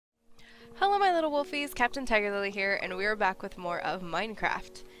Wolfies, Captain TigerLily here, and we are back with more of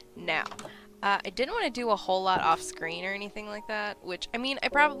Minecraft. Now, I didn't want to do a whole lot off screen or anything like that, which, I mean, I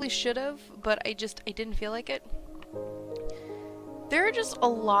probably should have, but I didn't feel like it. There are just a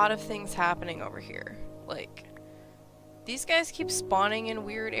lot of things happening over here. Like, these guys keep spawning in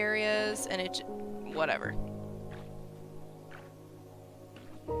weird areas, and whatever.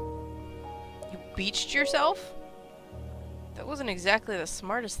 You beached yourself? That wasn't exactly the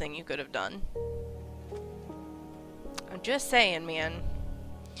smartest thing you could have done. I'm just saying, man.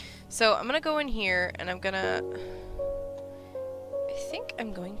 So, I'm gonna go in here, and I think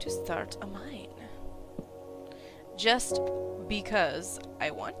I'm going to start a mine. Just because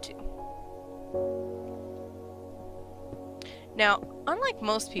I want to. Now, unlike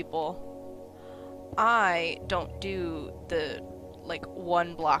most people, I don't do the, like,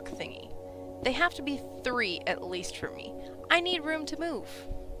 one block thingy. They have to be 3 at least for me. I need room to move.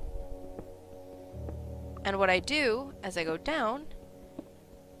 And what I do as I go down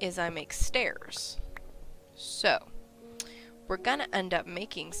is I make stairs. So, we're gonna end up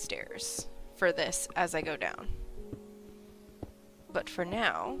making stairs for this as I go down. But for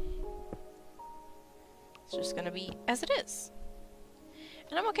now, it's just gonna be as it is.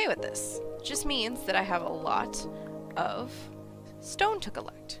 And I'm okay with this. It just means that I have a lot of stone to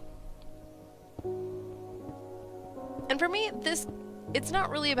collect. And for me, it's not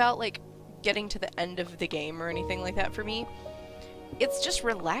really about, like, getting to the end of the game or anything like that for me. It's just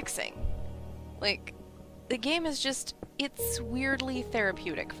relaxing. Like, the game is just, it's weirdly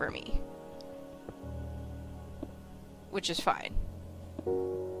therapeutic for me. Which is fine.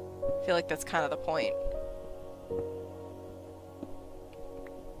 I feel like that's kind of the point.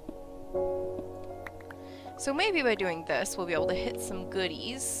 So maybe by doing this, we'll be able to hit some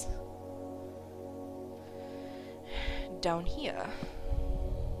goodies down here.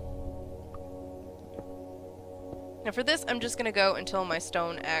 Now for this, I'm just gonna go until my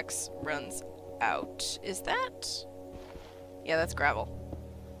stone axe runs out. Is that? Yeah, that's gravel.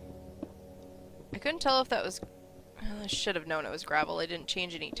 I couldn't tell if that was... I should have known it was gravel. I didn't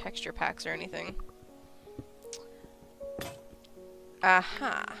change any texture packs or anything.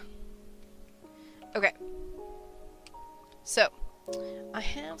 Aha. Okay. So, I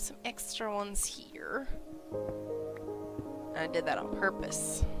have some extra ones here. I did that on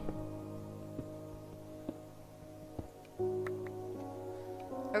purpose.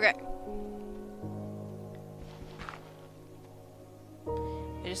 Okay.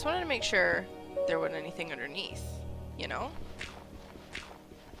 I just wanted to make sure there wasn't anything underneath, you know?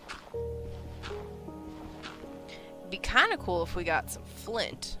 It'd be kind of cool if we got some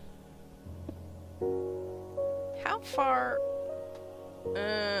flint. How far...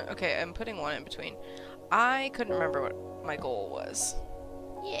 okay, I'm putting one in between. I couldn't remember what my goal was.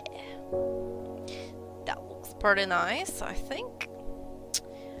 Yeah. That looks pretty nice, I think.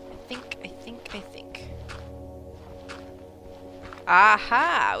 I think.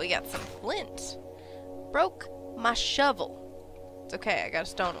 Aha! We got some flint. Broke my shovel. It's okay, I got a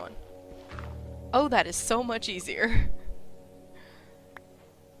stone one. Oh, that is so much easier.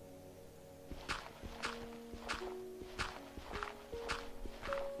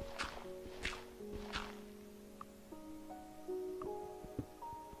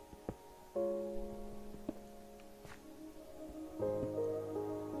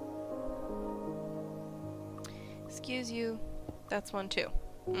 Excuse you. That's one too.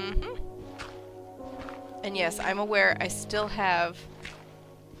 Mm-hmm. And yes, I'm aware I still have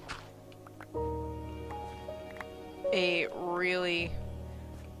a really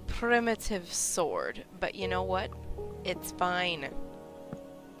primitive sword, but you know what? It's fine.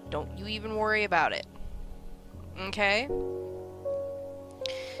 Don't you even worry about it. Okay?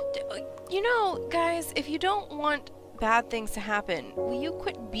 You know, guys, if you don't want bad things to happen, will you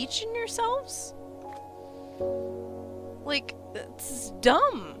quit beaching yourselves? Like, it's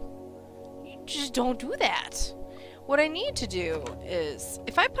dumb. You just don't do that. What I need to do is,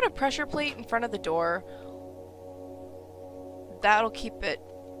 if I put a pressure plate in front of the door, that'll keep it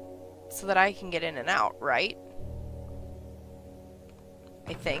so that I can get in and out, right?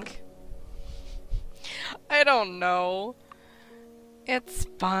 I think. I don't know. It's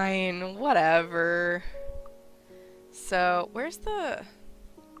fine. Whatever. So, where's the...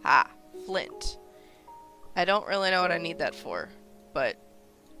 Ah, flint. I don't really know what I need that for, but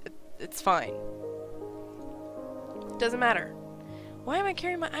it's fine. It doesn't matter. Why am I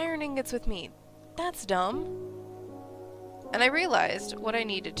carrying my iron ingots with me? That's dumb. And I realized what I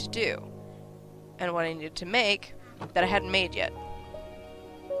needed to do, and what I needed to make that I hadn't made yet.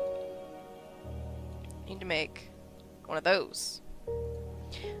 I need to make one of those.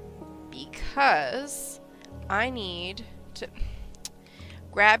 Because because I need to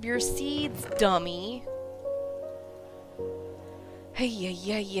grab your seeds, dummy. Hey,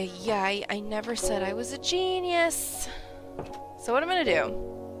 yeah, I never said I was a genius. So what I'm gonna do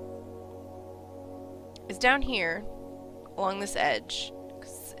is down here along this edge,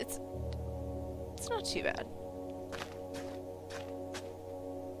 because it's not too bad.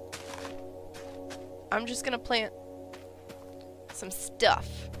 I'm just gonna plant some stuff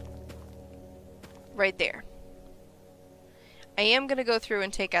right there. I am gonna go through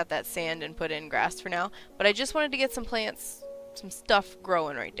and take out that sand and put in grass for now, but I just wanted to get some plants, some stuff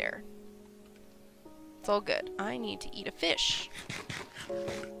growing right there. It's all good. I need to eat a fish.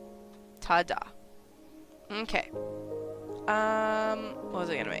 Ta-da. Okay. What was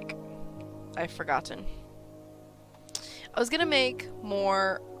I gonna make? I've forgotten. I was gonna make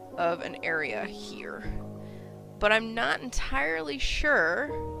more of an area here, but I'm not entirely sure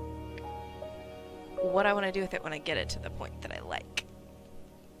what I want to do with it when I get it to the point that I like.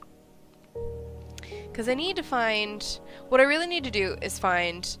 Because I need to find... What I really need to do is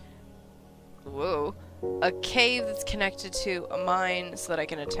find... Whoa. A cave that's connected to a mine so that I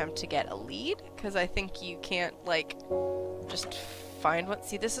can attempt to get a lead. Because I think you can't, like, just find one.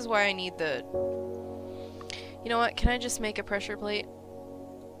 See, this is why I need the... You know what? Can I just make a pressure plate?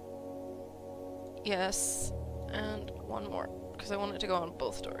 Yes. And one more. Because I want it to go on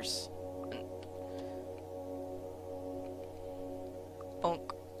both doors. And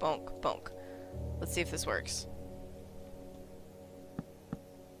bonk, bonk, bonk. Let's see if this works.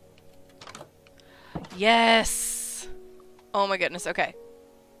 Yes! Oh my goodness, okay.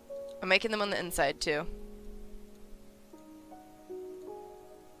 I'm making them on the inside too.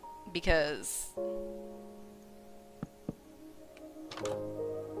 Because...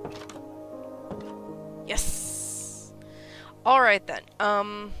 Yes! Alright then,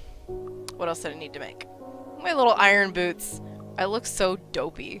 what else did I need to make? My little iron boots. I look so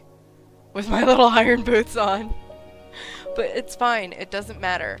dopey with my little iron boots on. But it's fine, it doesn't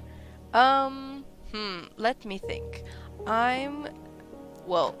matter. Let me think.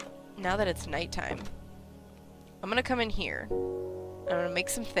 Well, now that it's nighttime, I'm gonna come in here. I'm gonna make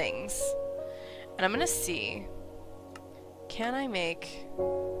some things. And I'm gonna see, can I make...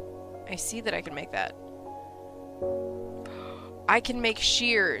 I see that I can make that. I can make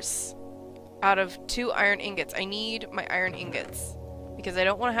shears out of 2 iron ingots. I need my iron ingots because I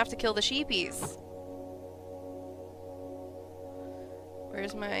don't want to have to kill the sheepies.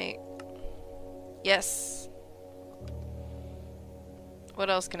 Where's my... Yes. What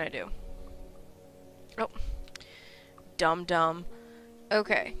else can I do? Oh. Dum-dum.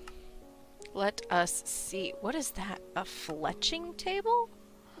 Okay. Let us see. What is that? A fletching table?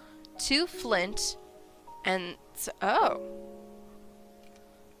 2 flint and... Oh.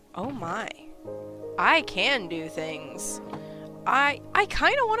 Oh my. I can do things. I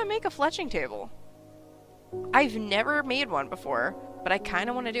kind of want to make a fletching table. I've never made one before, but I kind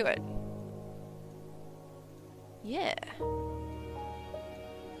of want to do it. Yeah.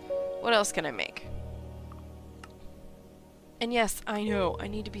 What else can I make? And yes, I know, I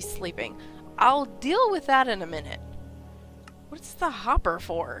need to be sleeping. I'll deal with that in a minute. What's the hopper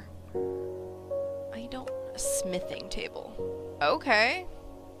for? I don't... A smithing table. Okay.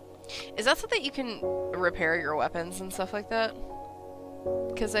 Is that so that you can repair your weapons and stuff like that?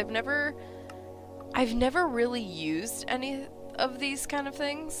 Because I've never really used any of these kind of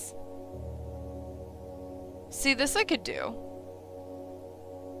things. See, this I could do.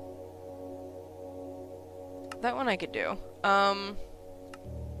 That one I could do.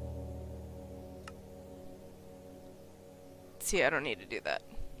 See, I don't need to do that.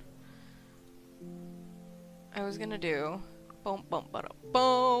 I was gonna do... Boom, boom, boom,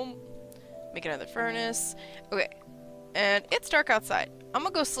 boom. Make another furnace. Okay. And it's dark outside. I'm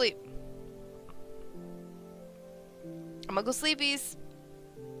gonna go sleep. I'm gonna go sleepies.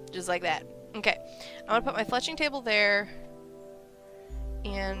 Just like that. Okay. I'm gonna put my fletching table there.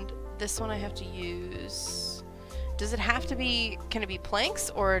 And this one I have to use... Does it have to be... Can it be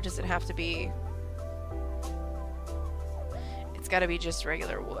planks? Or does it have to be... It's gotta be just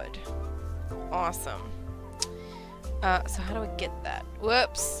regular wood. Awesome. So how do I get that?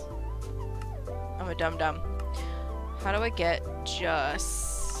 Whoops. I'm a dum-dum. How do I get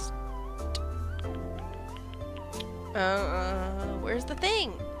just... where's the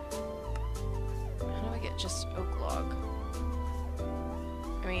thing? How do I get just oak log?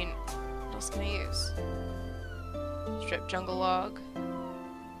 I mean, what else can I use? Strip jungle log.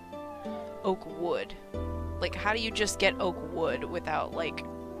 Oak wood. Like, how do you just get oak wood without, like...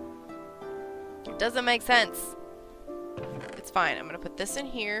 It doesn't make sense. It's fine. I'm gonna put this in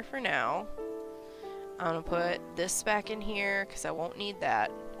here for now. I'm gonna put this back in here because I won't need that.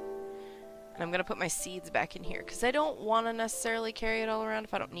 And I'm gonna put my seeds back in here because I don't want to necessarily carry it all around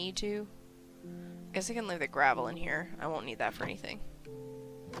if I don't need to. I guess I can leave the gravel in here. I won't need that for anything.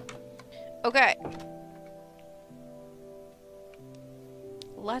 Okay.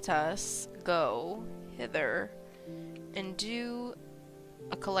 Let us go hither and do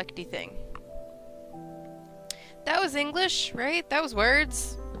a collecty thing. That was English, right? That was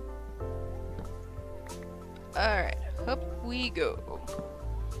words. Alright, up we go.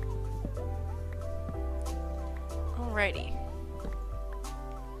 Alrighty.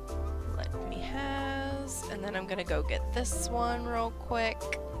 Let me has, and then I'm gonna go get this one real quick.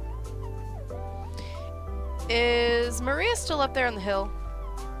 Is Maria still up there on the hill?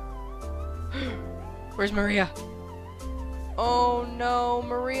 Where's Maria? Oh no,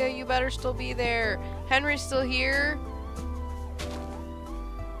 Maria, you better still be there. Henry's still here?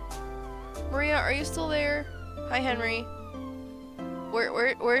 Maria, are you still there? Hi, Henry.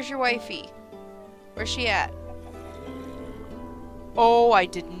 Where's your wifey? Where's she at? Oh, I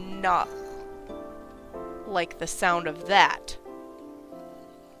did not like the sound of that.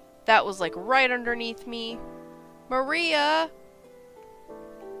 That was like right underneath me. Maria!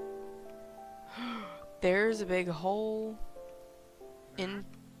 There's a big hole in...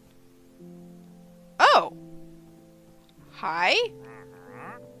 Oh! Hi?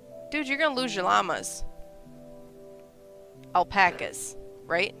 Dude, you're gonna lose your llamas. Alpacas,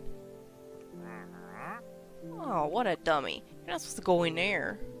 right? Oh, what a dummy. You're not supposed to go in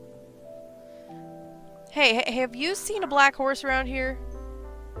there. Hey, have you seen a black horse around here?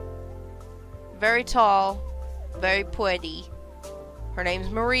 Very tall, very pretty. Her name's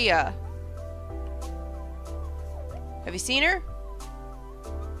Maria. Have you seen her?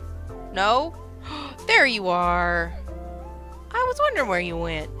 No? There you are. I was wondering where you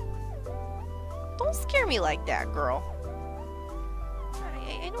went. Don't scare me like that, girl.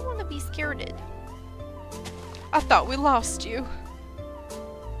 I don't want to be scared. I thought we lost you.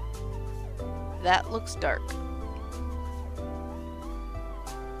 That looks dark.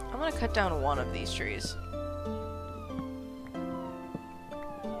 I'm gonna cut down one of these trees.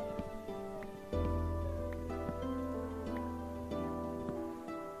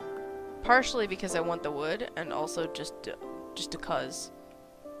 Partially because I want the wood, and also just because.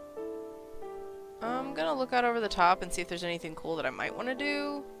 I'm gonna look out over the top and see if there's anything cool that I might want to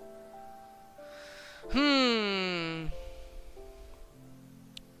do.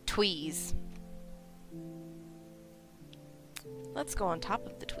 Tweez. Let's go on top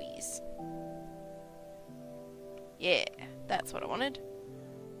of the tweez. Yeah, that's what I wanted.